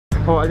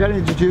Oh, I got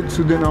into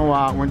jiu-jitsu, you know,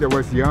 when I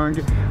was young.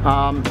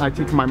 I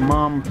think my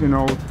mom, you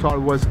know, thought it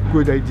was a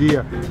good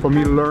idea for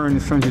me to learn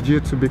some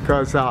jiu-jitsu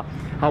because I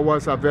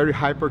was a very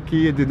hyper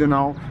kid, you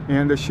know,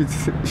 and she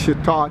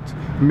thought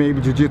maybe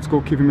jiu-jitsu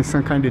go give me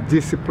some kind of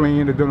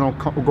discipline, you know,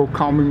 go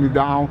calming me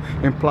down,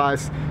 and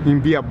plus,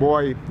 in be a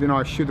boy, you know,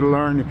 I should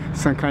learn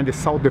some kind of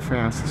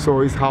self-defense.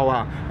 So it's how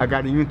I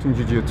got into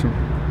jiu-jitsu.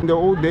 In the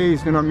old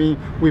days, you know what I mean,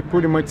 we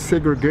pretty much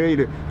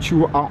segregated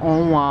to our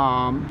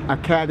own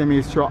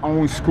academies, to our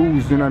own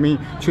schools, you know what I mean.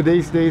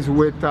 Today's days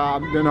with,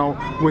 you know,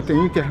 with the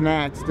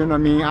internet, you know what I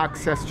mean,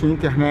 access to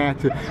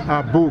internet,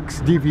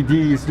 books,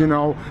 DVDs, you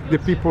know, the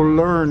people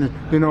learn,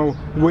 you know,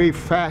 way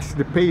fast,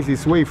 the pace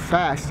is way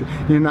fast.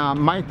 In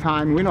my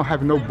time, we don't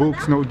have no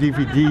books, no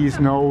DVDs,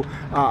 no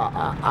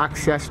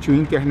access to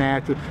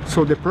internet,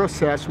 so the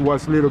process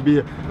was a little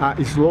bit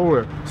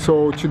slower.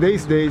 So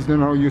today's days, you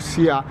know, you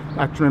see a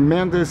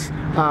tremendous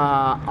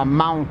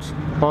amount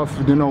of,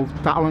 you know,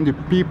 talented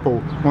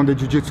people on the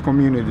jiu-jitsu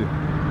community.